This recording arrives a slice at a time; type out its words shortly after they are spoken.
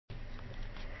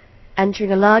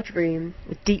Entering a large room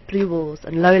with deep blue walls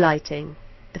and low lighting,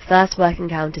 the first work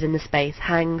encountered in the space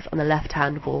hangs on the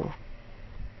left-hand wall.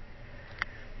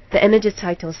 The image is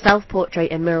titled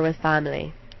Self-Portrait in Mirror with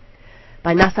Family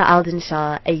by Naser-al-Din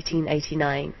Shah,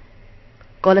 1889.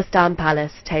 Golestan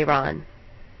Palace, Tehran.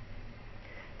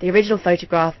 The original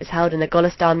photograph is held in the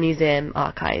Golestan Museum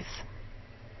Archives.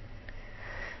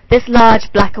 This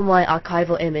large black and white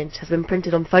archival image has been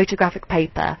printed on photographic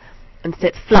paper and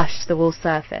sits flush to the wall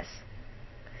surface.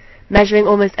 Measuring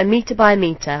almost a metre by a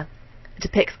metre, it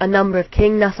depicts a number of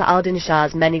King Naser-al-Din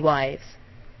Shah's many wives.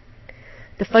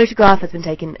 The photograph has been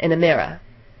taken in a mirror.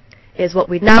 It is what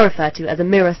we'd now refer to as a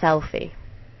mirror-selfie.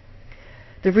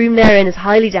 The room therein is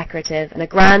highly decorative, and a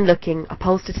grand-looking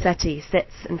upholstered settee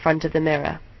sits in front of the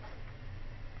mirror.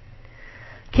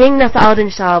 King Naser-al-Din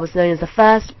Shah was known as the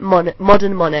first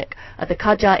modern monarch of the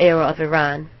Qajar Era of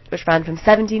Iran, which ran from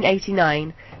 1789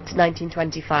 to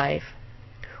 1925.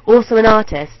 Also an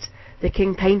artist, the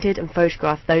king painted and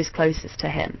photographed those closest to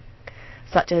him,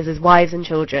 such as his wives and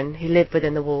children who lived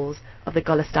within the walls of the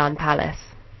Golestan Palace.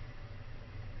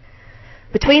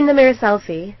 Between the mirror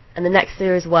selfie and the next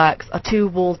series of works are two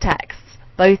wall texts,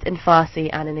 both in Farsi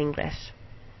and in English.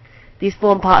 These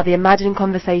form part of the imagined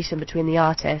conversation between the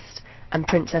artist and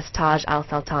Princess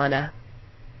Taj-al-Saltaneh.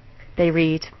 They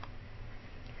read,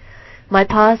 "My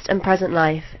past and present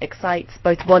life excites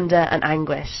both wonder and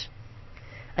anguish.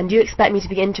 And you expect me to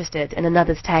be interested in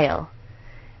another's tale?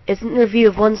 Isn't the review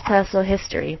of one's personal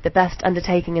history the best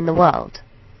undertaking in the world?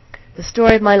 The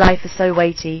story of my life is so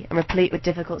weighty and replete with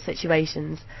difficult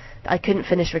situations that I couldn't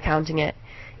finish recounting it,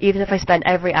 even if I spent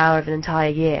every hour of an entire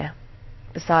year.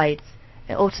 Besides,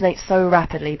 it alternates so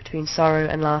rapidly between sorrow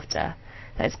and laughter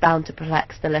that it's bound to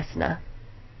perplex the listener.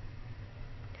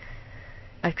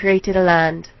 I've created a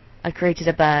land, I've created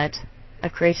a bird,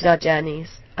 I've created our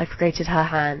journeys, I've created her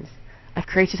hands, I've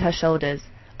created her shoulders,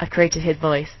 I've created his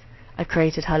voice, I've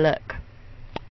created her look.